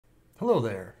Hello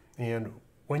there, and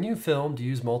when you film, do you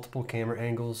use multiple camera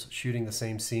angles shooting the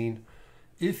same scene?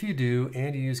 If you do,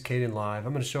 and you use Kdenlive,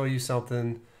 I'm going to show you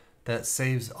something that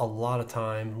saves a lot of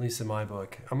time, at least in my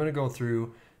book. I'm going to go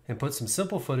through and put some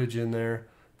simple footage in there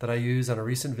that I use on a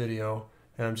recent video,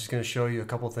 and I'm just going to show you a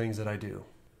couple things that I do.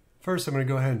 First, I'm going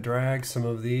to go ahead and drag some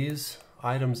of these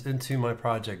items into my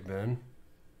project bin.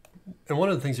 And one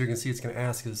of the things you're going to see it's going to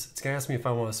ask me if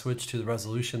I want to switch to the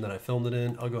resolution that I filmed it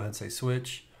in. I'll go ahead and say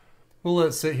switch. We'll let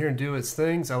it sit here and do its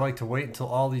things. I like to wait until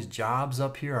all these jobs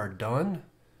up here are done.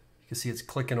 You can see it's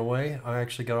clicking away. I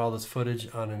actually got all this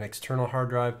footage on an external hard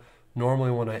drive. Normally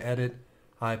when I edit,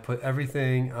 I put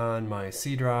everything on my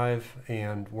C drive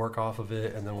and work off of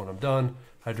it, and then when I'm done,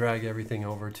 I drag everything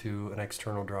over to an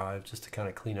external drive just to kind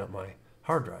of clean up my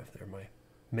hard drive there, my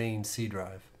main C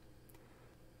drive.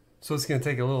 So it's going to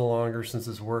take a little longer since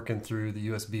it's working through the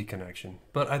USB connection,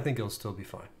 but I think it'll still be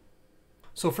fine.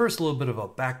 So first, a little bit of a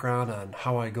background on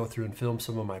how I go through and film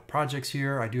some of my projects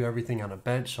here. I do everything on a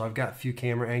bench, so I've got a few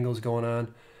camera angles going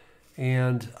on,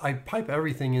 and I pipe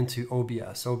everything into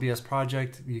OBS. OBS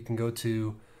project, you can go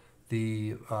to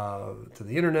the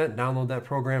internet, download that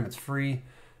program. It's free,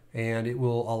 and it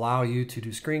will allow you to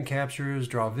do screen captures,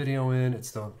 draw video in.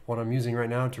 It's the one I'm using right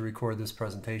now to record this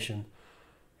presentation.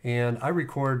 And I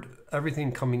record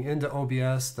everything coming into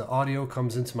OBS. The audio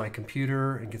comes into my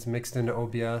computer and gets mixed into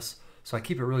OBS. So I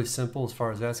keep it really simple as far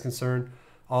as that's concerned.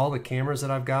 All the cameras that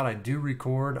I've got, I do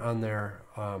record on their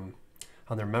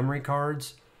memory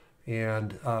cards,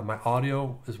 and my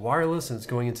audio is wireless and it's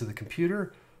going into the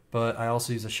computer. But I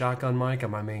also use a shotgun mic on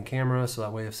my main camera, so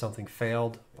that way if something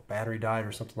failed, a battery died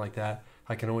or something like that,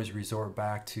 I can always resort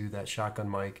back to that shotgun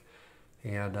mic,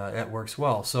 and it works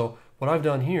well. So what I've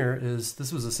done here is,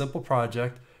 this was a simple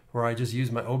project where I just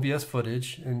use my OBS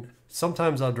footage, and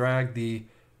sometimes I'll drag the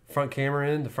front camera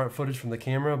in, the front footage from the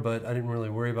camera, but I didn't really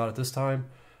worry about it this time.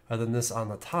 Other than this on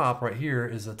the top right here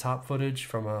is the top footage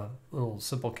from a little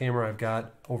simple camera I've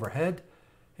got overhead.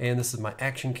 And this is my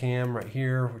action cam right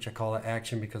here, which I call it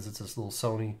action because it's this little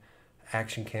Sony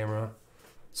action camera.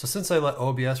 So since I let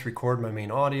OBS record my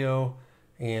main audio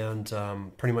and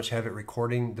pretty much have it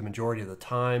recording the majority of the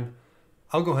time,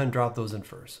 I'll go ahead and drop those in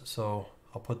first. So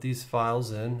I'll put these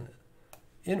files in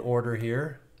order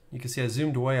here. You can see I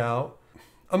zoomed way out.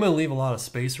 I'm going to leave a lot of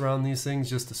space around these things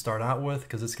just to start out with,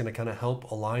 because it's going to kind of help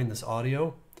align this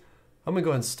audio. I'm going to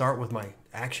go ahead and start with my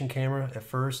action camera at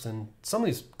first, and some of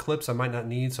these clips I might not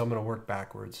need, so I'm going to work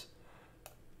backwards.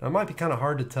 Now, it might be kind of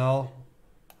hard to tell.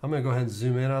 I'm going to go ahead and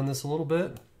zoom in on this a little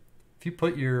bit. If you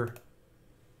put your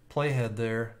playhead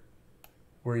there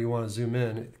where you want to zoom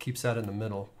in, it keeps that in the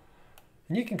middle.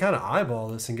 And you can kind of eyeball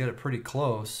this and get it pretty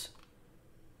close,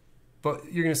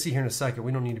 but you're going to see here in a second,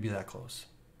 we don't need to be that close.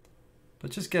 But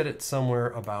just get it somewhere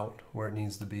about where it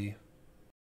needs to be.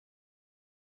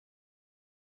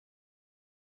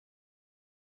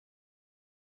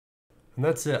 And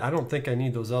that's it. I don't think I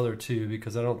need those other two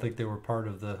because I don't think they were part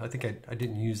of the, I think I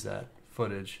didn't use that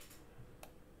footage.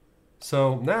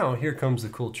 So now here comes the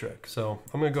cool trick. So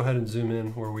I'm going to go ahead and zoom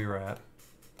in where we were at.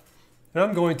 And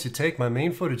I'm going to take my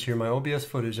main footage here, my OBS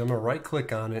footage, I'm going to right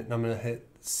click on it and I'm going to hit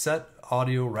set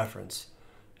audio reference.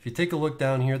 If you take a look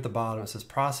down here at the bottom, it says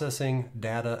processing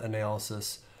data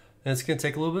analysis, and it's going to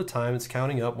take a little bit of time. It's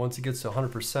counting up. Once it gets to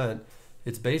 100%,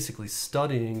 it's basically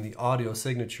studying the audio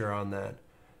signature on that.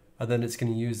 And then it's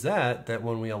going to use that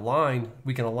when we align,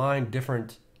 we can align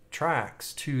different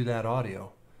tracks to that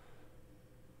audio.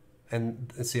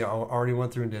 And let's see, I already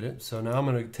went through and did it. So now I'm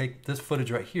going to take this footage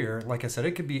right here. Like I said,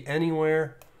 it could be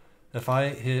anywhere. If I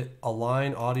hit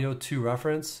align audio to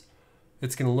reference,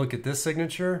 it's going to look at this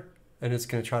signature and it's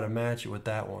going to try to match it with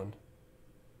that one.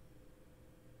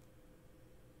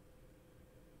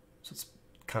 So it's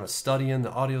kind of studying the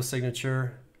audio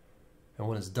signature, and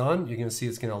when it's done, you're going to see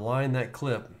it's going to align that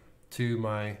clip to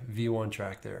my V1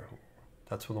 track there.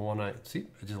 That's the one I see.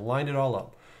 I just lined it all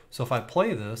up. So if I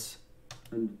play this,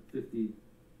 50,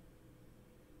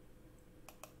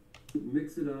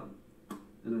 mix it up,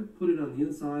 and I put it on the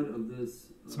inside of this.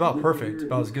 It's about perfect,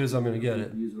 about as good as I'm going to get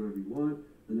it. Use whatever you want.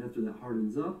 Then after that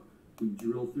hardens up, we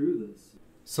drill through this.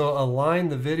 So align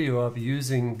the video up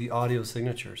using the audio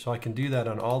signature. So I can do that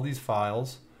on all these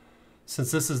files. Since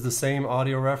this is the same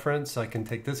audio reference, I can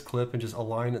take this clip and just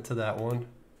align it to that one.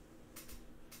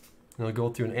 And I'll go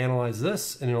through and analyze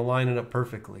this and it'll line it up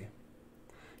perfectly.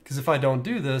 Because if I don't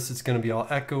do this, it's going to be all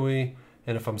echoey,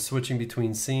 and if I'm switching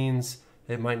between scenes,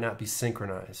 it might not be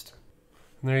synchronized.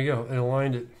 And there you go, it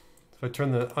aligned it. If I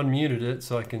unmuted it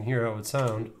so I can hear how it would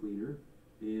sound. Cleaner.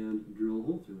 And drill a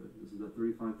hole through it. This is a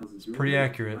 35,000. It's pretty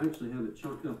accurate. I actually have it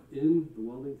chucked up in the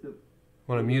welding tip.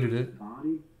 When I muted it.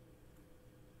 Body.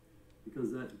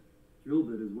 because that drill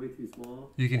bit is way too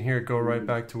small. You can hear it go right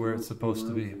back to where it's supposed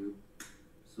to be.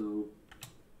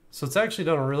 So it's actually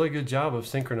done a really good job of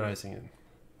synchronizing it.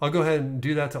 I'll go ahead and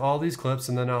do that to all these clips,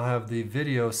 and then I'll have the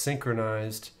video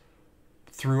synchronized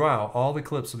throughout. All the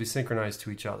clips will be synchronized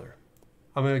to each other.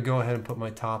 I'm going to go ahead and put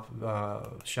my top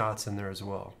shots in there as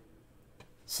well.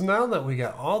 So now that we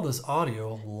got all this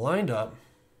audio lined up,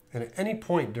 and at any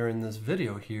point during this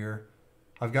video here,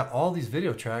 I've got all these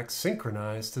video tracks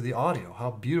synchronized to the audio.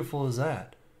 How beautiful is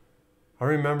that? I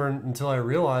remember until I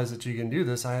realized that you can do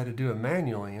this, I had to do it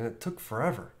manually, and it took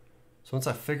forever. So once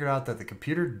I figured out that the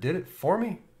computer did it for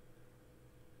me,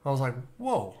 I was like,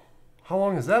 whoa, how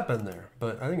long has that been there?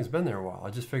 But I think it's been there a while. I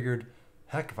just figured,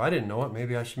 heck, if I didn't know it,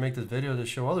 maybe I should make this video to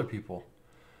show other people.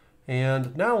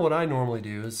 And now what I normally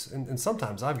do is, and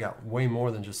sometimes I've got way more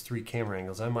than just 3 camera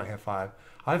angles. I might have 5.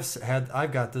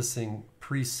 I've got this thing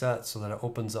preset so that it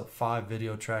opens up 5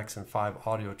 video tracks and 5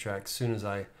 audio tracks as soon as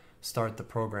I start the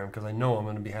program, because I know I'm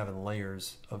going to be having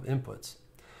layers of inputs.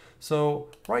 So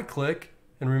right click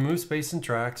and remove space and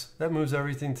tracks. That moves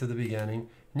everything to the beginning,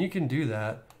 and you can do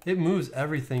that. It moves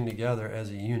everything together as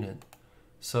a unit.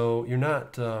 So you're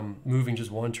not moving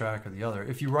just one track or the other.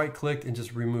 If you right clicked and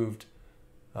just remove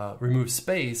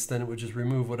space, then it would just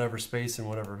remove whatever space in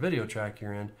whatever video track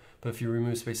you're in. But if you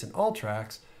remove space in all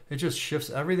tracks, it just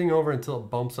shifts everything over until it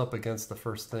bumps up against the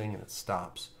first thing and it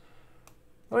stops.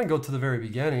 Then I go to the very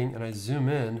beginning and I zoom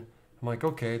in. I'm like,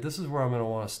 okay, this is where I'm going to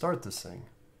want to start this thing.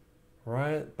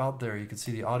 Right about there, you can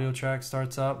see the audio track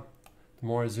starts up. The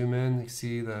more I zoom in, you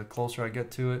see the closer I get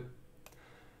to it.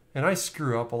 And I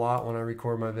screw up a lot when I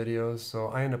record my videos, so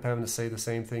I end up having to say the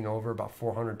same thing over about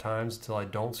 400 times until I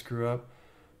don't screw up.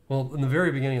 Well, in the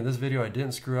very beginning of this video, I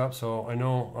didn't screw up, so I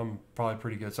know I'm probably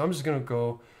pretty good. So I'm just going to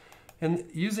go, and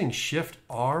using Shift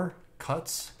R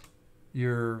cuts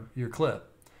your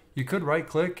clip. You could right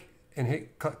click and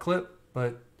hit cut clip,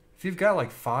 but if you've got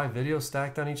like 5 videos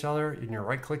stacked on each other and you're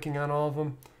right clicking on all of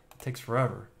them, it takes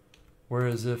forever.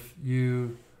 Whereas if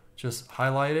you just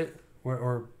highlight it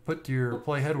or put your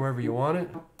playhead wherever you want it,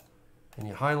 and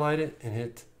you highlight it and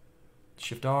hit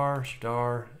Shift R,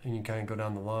 and you kind of go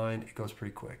down the line, it goes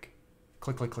pretty quick.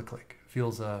 Click, click, click, click.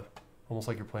 Feels almost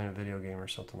like you're playing a video game or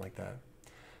something like that.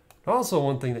 Also,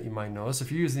 one thing that you might notice,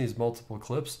 if you're using these multiple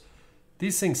clips,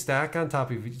 these things stack on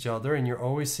top of each other and you're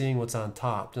always seeing what's on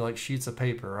top. They're like sheets of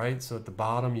paper, right? So at the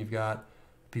bottom you've got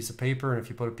a piece of paper, and if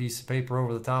you put a piece of paper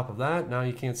over the top of that, now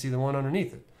you can't see the one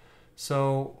underneath it.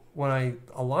 So when I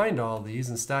aligned all these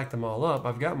and stacked them all up,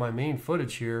 I've got my main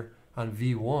footage here on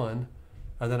V1,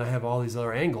 and then I have all these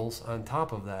other angles on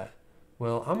top of that.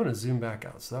 Well, I'm going to zoom back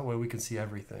out so that way we can see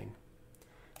everything.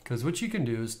 Because what you can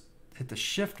do is hit the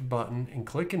Shift button and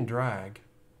click and drag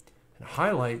and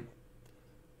highlight.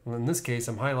 Well, in this case,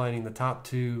 I'm highlighting the top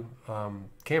 2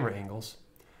 camera angles,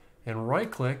 and right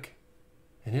click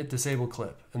and hit disable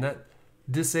clip. And that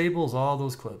disables all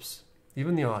those clips,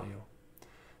 even the audio.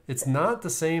 It's not the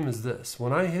same as this.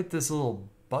 When I hit this little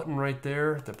button right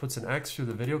there that puts an X through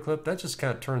the video clip, that just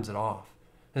kind of turns it off.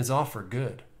 And it's off for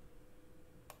good.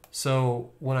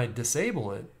 So when I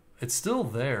disable it, it's still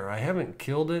there. I haven't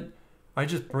killed it. I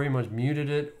just pretty much muted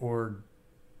it or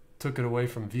took it away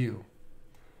from view.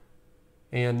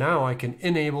 And now I can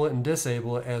enable it and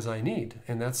disable it as I need.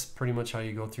 And that's pretty much how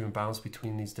you go through and bounce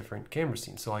between these different camera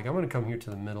scenes. So like I'm going to come here to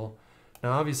the middle.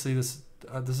 Now obviously this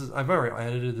is I've already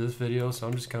edited this video, so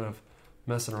I'm just kind of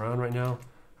messing around right now.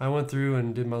 I went through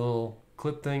and did my little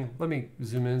clip thing. Let me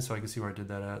zoom in so I can see where I did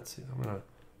that at. See, I'm going to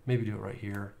maybe do it right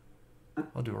here.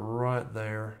 I'll do it right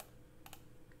there.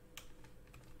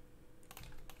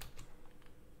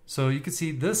 So you can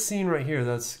see this scene right here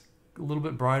that's a little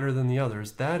bit brighter than the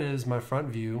others. That is my front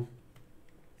view.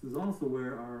 This is also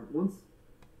where our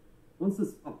once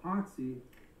this epoxy.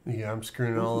 Yeah, I'm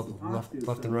screwing it all up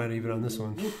left and right even on this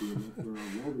one.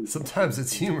 Sometimes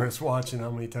it's humorous watching how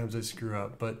many times I screw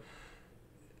up. But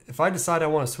if I decide I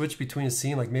want to switch between a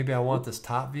scene, like maybe I want this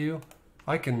top view,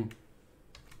 I can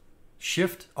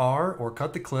Shift R or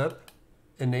cut the clip,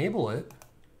 enable it.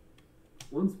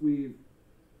 Once we've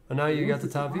and now you got the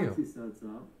top view. Sets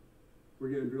up, we're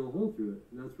going to drill a hole through it,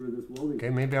 and that's where this welding. Okay,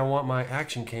 maybe I want my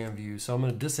action cam view, so I'm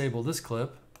going to disable this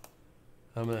clip.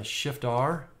 I'm going to Shift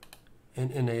R and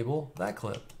enable that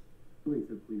clip. Comes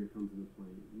into play.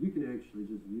 You can actually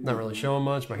just use not really showing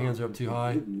much. My hands are up too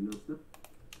high.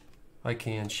 I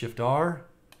can Shift R,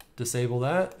 disable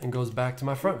that, and goes back to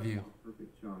my front view.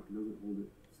 Perfect chalk. It doesn't hold it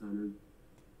centered.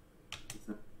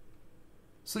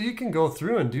 So you can go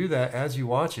through and do that as you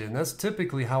watch it. And that's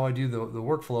typically how I do the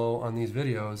workflow on these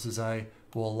videos is I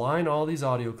will align all these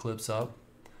audio clips up.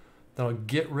 Then I'll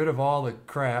get rid of all the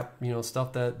crap, you know,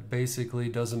 stuff that basically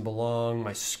doesn't belong,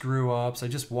 my screw ups. I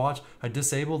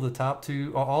disable the top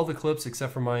two, all the clips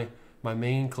except for my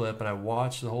main clip, and I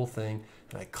watch the whole thing,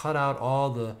 and I cut out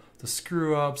all the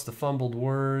screw ups, the fumbled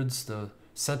words, the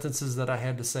sentences that I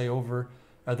had to say over,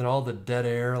 and then all the dead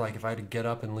air, like if I had to get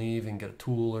up and leave and get a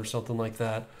tool or something like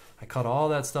that. I cut all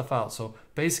that stuff out. So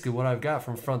basically what I've got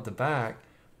from front to back,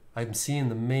 I'm seeing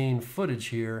the main footage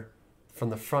here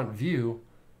from the front view,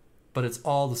 but it's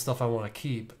all the stuff I want to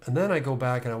keep. And then I go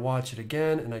back and I watch it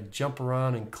again, and I jump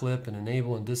around and clip and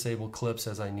enable and disable clips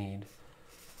as I need.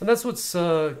 And that's what's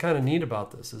kind of neat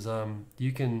about this, is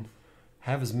you can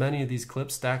have as many of these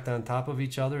clips stacked on top of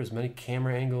each other, as many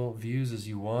camera angle views as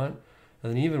you want.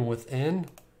 And then even within,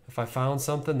 if I found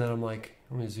something that I'm like,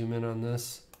 let me zoom in on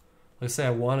this. Let's say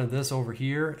I wanted this over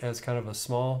here as kind of a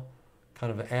small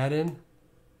kind of add-in.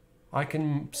 I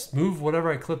can move whatever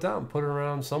I clipped out and put it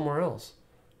around somewhere else.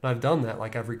 And I've done that.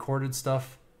 Like I've recorded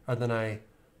stuff, and then I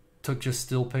took just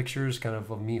still pictures kind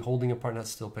of me holding apart, not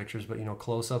still pictures, but you know,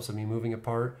 close-ups of me moving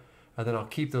apart. And then I'll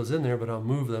keep those in there, but I'll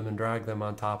move them and drag them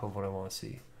on top of what I want to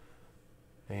see.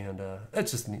 And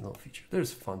that's just a neat little feature.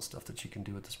 There's fun stuff that you can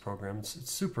do with this program. It's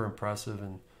super impressive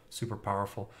and super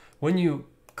powerful. When you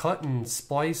cut and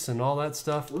splice and all that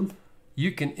stuff,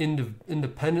 you can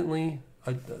independently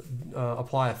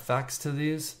apply effects to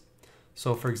these.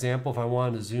 So for example, if I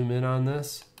wanted to zoom in on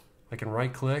this, I can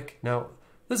right click. Now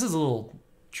this is a little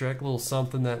trick, a little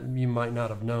something that you might not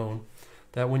have known,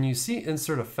 that when you see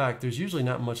insert effect, there's usually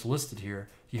not much listed here.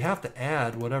 You have to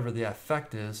add whatever the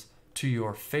effect is to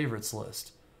your favorites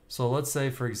list. So let's say,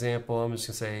 for example, I'm just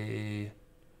gonna say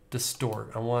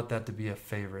distort. I want that to be a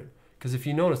favorite. Because if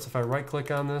you notice, if I right click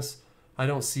on this, I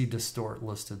don't see distort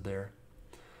listed there.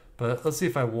 But let's see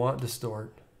if I want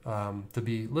distort to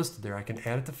be listed there. I can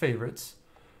add it to favorites,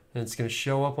 and it's going to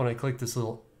show up when I click this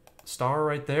little star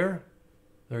right there.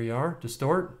 There you are,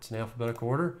 distort. It's in alphabetical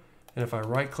order. And if I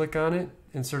right click on it,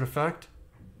 insert effect,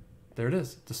 there it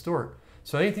is, distort.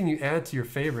 So anything you add to your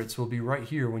favorites will be right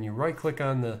here when you right click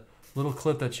on the little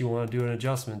clip that you want to do an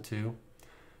adjustment to.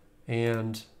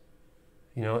 And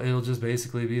you know, it'll just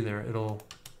basically be there. It'll,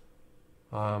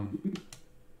 I don't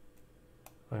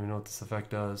even know what this effect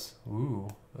does. Ooh,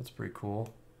 that's pretty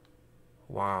cool.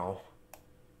 Wow.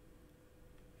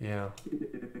 Yeah.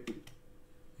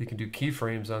 You can do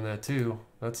keyframes on that too.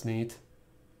 That's neat.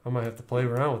 I might have to play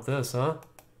around with this, huh?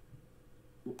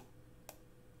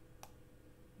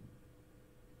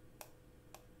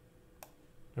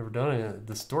 Never done any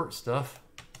distort stuff.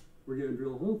 We're going to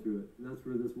drill a hole through it, and that's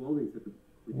where this welding tip.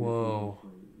 Whoa.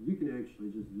 You can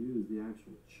actually just use the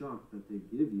actual chuck that they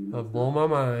give you. That'd blow my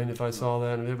mind if I saw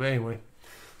that. But anyway,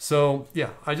 so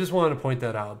yeah, I just wanted to point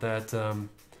that out, that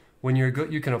when you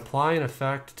can apply an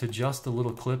effect to just the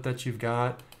little clip that you've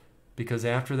got, because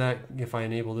after that, if I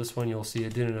enable this one, you'll see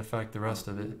it didn't affect the rest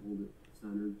of it.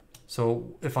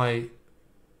 So if I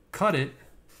cut it,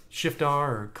 Shift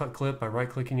R or cut clip by right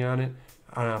clicking on it,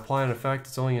 and I apply an effect,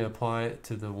 it's only going to apply it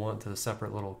to the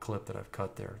separate little clip that I've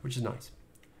cut there, which is nice.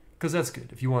 Because that's good.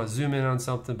 If you want to zoom in on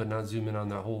something but not zoom in on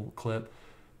the whole clip,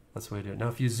 that's the way to do it. Now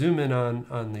if you zoom in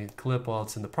on the clip while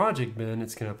it's in the project bin,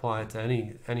 it's going to apply it to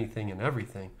anything and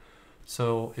everything.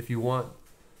 So if you want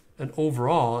an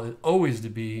overall, it always to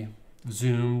be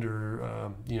zoomed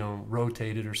or you know,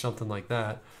 rotated or something like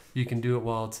that, you can do it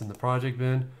while it's in the project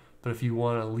bin. But if you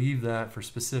want to leave that for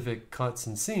specific cuts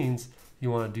and scenes,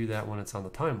 you want to do that when it's on the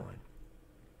timeline.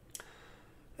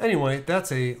 Anyway,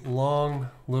 that's a long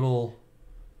little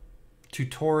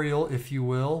tutorial, if you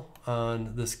will,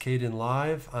 on this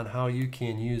Kdenlive on how you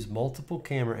can use multiple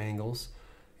camera angles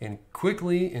and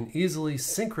quickly and easily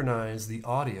synchronize the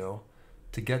audio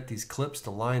to get these clips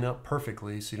to line up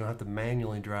perfectly so you don't have to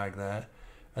manually drag that,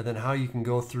 and then how you can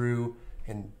go through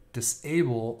and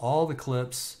disable all the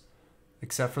clips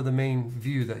except for the main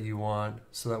view that you want,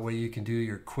 so that way you can do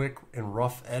your quick and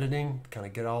rough editing, kind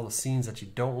of get all the scenes that you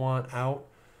don't want out,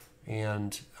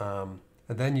 and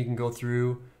then you can go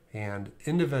through and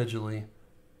individually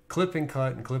clip and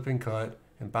cut and clip and cut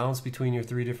and bounce between your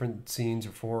 3 different scenes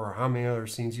or 4 or how many other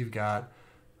scenes you've got,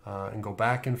 and go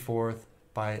back and forth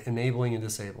by enabling and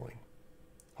disabling.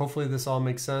 Hopefully this all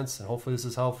makes sense, and hopefully this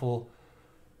is helpful.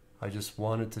 I just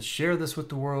wanted to share this with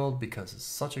the world because it's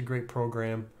such a great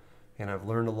program, and I've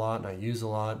learned a lot and I use a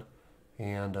lot,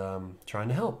 and trying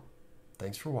to help.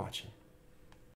 Thanks for watching.